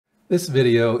This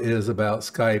video is about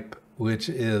Skype, which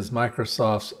is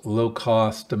Microsoft's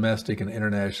low-cost domestic and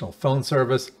international phone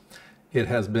service. It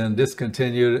has been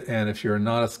discontinued, and if you're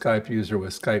not a Skype user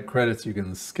with Skype credits, you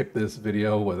can skip this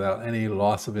video without any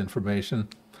loss of information.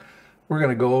 We're going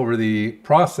to go over the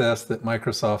process that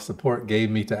Microsoft Support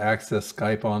gave me to access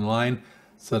Skype online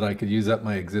so that I could use up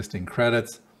my existing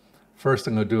credits. First,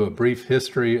 I'm going to do a brief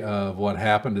history of what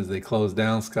happened as they closed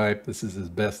down Skype. This is as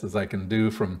best as I can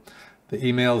do from the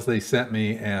emails they sent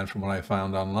me and from what I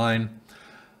found online.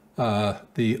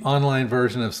 The online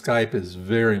version of Skype is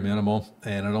very minimal,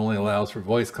 and it only allows for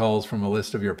voice calls from a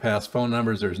list of your past phone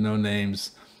numbers. There's no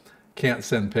names, can't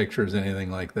send pictures,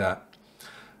 anything like that.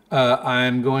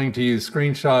 I'm going to use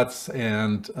screenshots,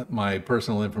 and my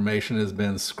personal information has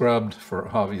been scrubbed for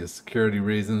obvious security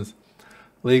reasons.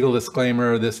 Legal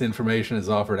disclaimer, this information is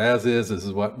offered as is. This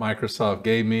is what Microsoft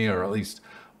gave me, or at least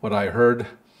what I heard.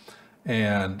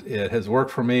 And it has worked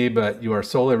for me, but you are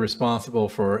solely responsible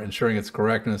for ensuring its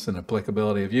correctness and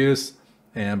applicability of use.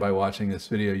 And by watching this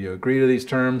video, you agree to these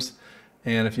terms.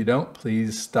 And if you don't,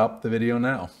 please stop the video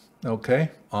now.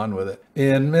 Okay, on with it.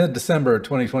 In mid-December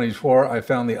 2024, I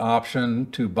found the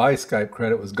option to buy Skype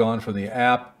credit was gone from the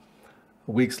app.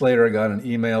 Weeks later, I got an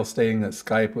email stating that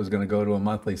Skype was going to go to a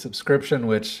monthly subscription,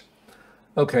 which,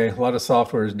 okay, a lot of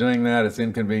software is doing that. It's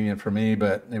inconvenient for me,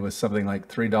 but it was something like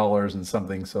 $3 and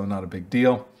something, so not a big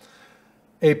deal.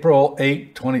 April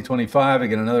 8, 2025, I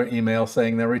get another email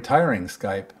saying they're retiring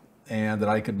Skype and that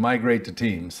I could migrate to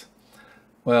Teams.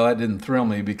 Well, that didn't thrill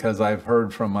me because I've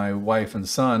heard from my wife and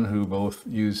son, who both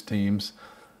use Teams,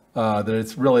 that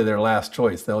it's really their last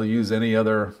choice. They'll use any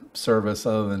other service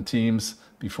other than Teams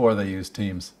before they use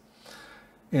Teams.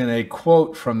 In a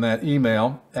quote from that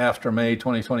email, after May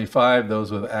 2025,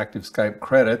 those with active Skype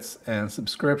credits and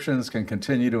subscriptions can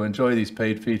continue to enjoy these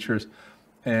paid features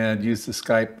and use the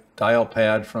Skype dial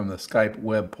pad from the Skype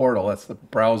web portal. That's the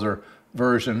browser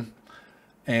version,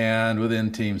 and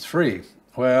within Teams free.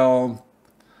 Well,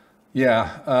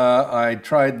 yeah, I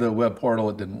tried the web portal,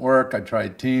 it didn't work. I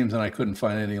tried Teams and I couldn't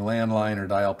find any landline or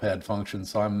dial pad function,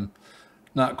 so I'm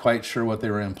not quite sure what they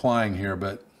were implying here,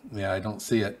 but yeah, I don't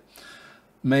see it.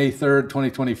 May 3rd,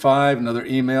 2025, another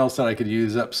email said I could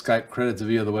use up Skype credits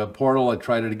via the web portal. I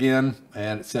tried it again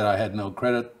and it said I had no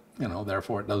credit,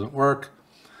 therefore it doesn't work.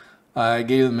 I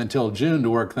gave them until June to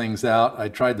work things out. I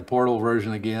tried the portal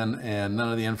version again and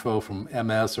none of the info from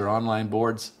MS or online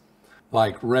boards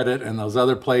like Reddit and those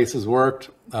other places worked.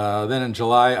 Then in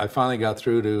July, I finally got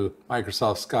through to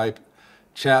Microsoft Skype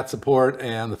chat support,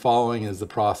 and the following is the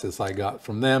process I got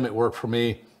from them. It worked for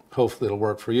me. Hopefully it'll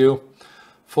work for you.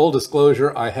 Full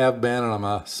disclosure, I have been, and I'm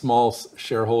a small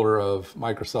shareholder of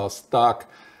Microsoft stock.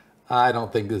 I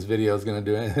don't think this video is going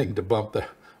to do anything to bump the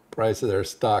price of their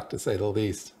stock, to say the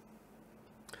least.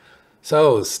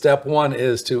 So step one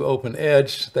is to open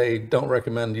Edge. They don't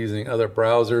recommend using other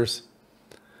browsers.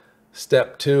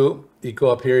 Step two, you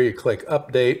go up here, you click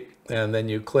Update, and then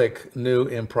you click New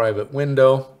in Private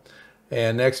Window.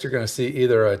 And next you're going to see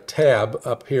either a tab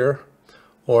up here,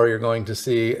 or you're going to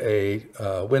see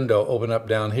a window open up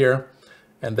down here,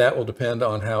 and that will depend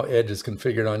on how Edge is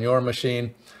configured on your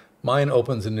machine. Mine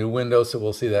opens a new window, so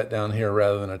we'll see that down here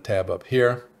rather than a tab up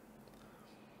here.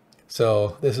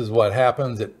 So this is what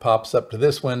happens. It pops up to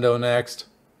this window next,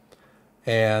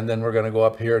 and then we're going to go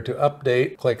up here to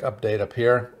Update. Click Update up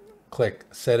here, click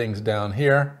Settings down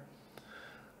here.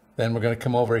 Then we're going to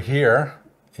come over here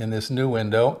in this new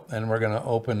window, and we're going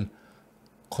to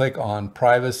click on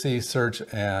Privacy, Search,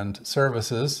 and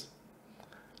Services,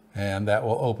 and that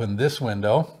will open this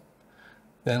window.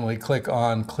 Then we click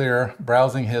on Clear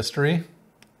Browsing History.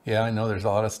 Yeah, I know there's a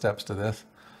lot of steps to this.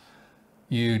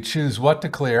 You choose what to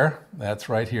clear. That's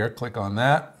right here. Click on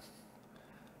that.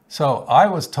 So I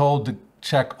was told to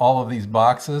check all of these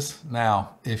boxes.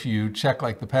 Now, if you check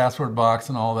like the password box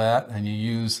and all that, and you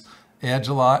use Edge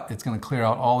a lot, it's going to clear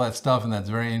out all that stuff, and that's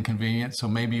very inconvenient. So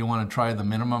maybe you want to try the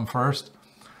minimum first.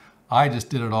 I just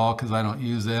did it all because I don't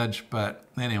use Edge, but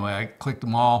anyway, I clicked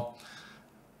them all,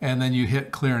 and then you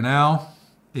hit Clear Now.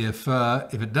 If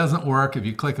it doesn't work, if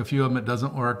you click a few of them, it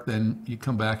doesn't work, then you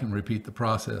come back and repeat the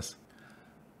process.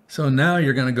 So now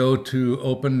you're going to go to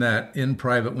open that in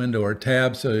private window or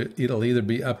tab, so it'll either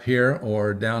be up here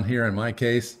or down here in my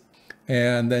case,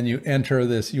 and then you enter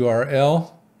this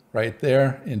URL right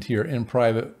there into your in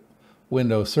private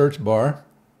window search bar.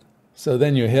 So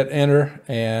then you hit enter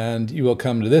and you will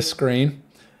come to this screen,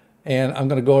 and I'm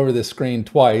going to go over this screen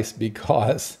twice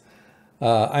because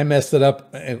I messed it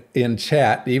up in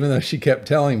chat, even though she kept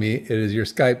telling me it is your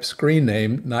Skype screen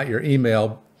name, not your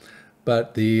email,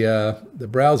 but the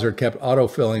browser kept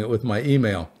autofilling it with my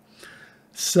email.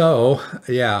 So,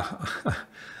 yeah,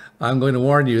 I'm going to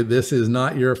warn you, this is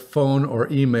not your phone or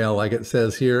email like it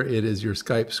says here. It is your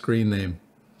Skype screen name.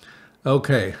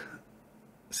 Okay,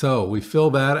 so we fill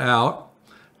that out.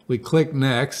 We click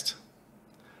next,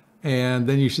 and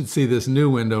then you should see this new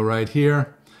window right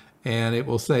here. And it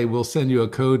will say, we'll send you a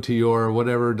code to your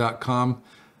whatever.com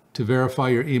to verify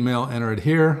your email, enter it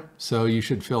here. So you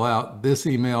should fill out this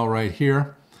email right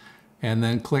here and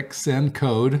then click send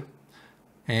code.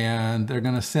 And they're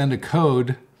going to send a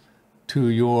code to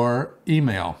your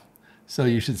email. So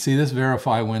you should see this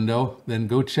verify window, then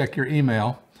go check your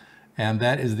email. And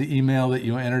that is the email that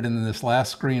you entered in this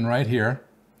last screen right here.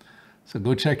 So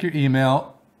go check your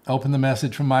email, open the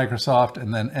message from Microsoft,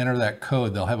 and then enter that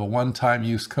code. They'll have a one-time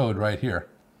use code right here.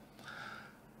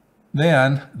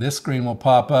 Then this screen will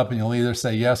pop up and you'll either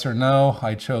say yes or no.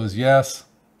 I chose yes.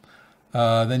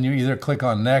 Then you either click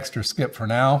on next or skip for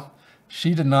now.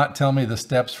 She did not tell me the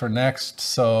steps for next,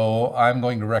 so I'm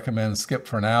going to recommend skip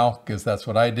for now because that's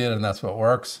what I did and that's what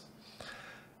works.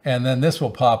 And then this will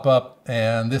pop up,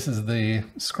 and this is the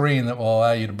screen that will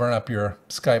allow you to burn up your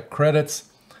Skype credits.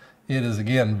 It is,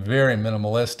 again, very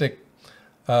minimalistic.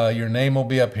 Your name will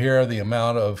be up here, the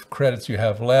amount of credits you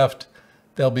have left.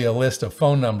 There'll be a list of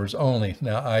phone numbers only.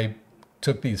 Now, I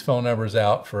took these phone numbers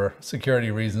out for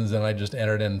security reasons, and I just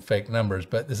entered in fake numbers,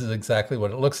 but this is exactly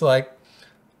what it looks like.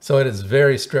 So it is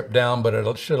very stripped down, but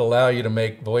it should allow you to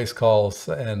make voice calls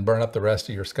and burn up the rest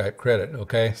of your Skype credit,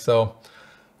 okay? So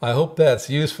I hope that's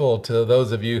useful to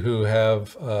those of you who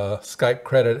have Skype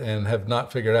credit and have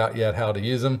not figured out yet how to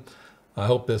use them. I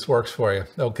hope this works for you.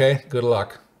 Okay, good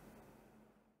luck.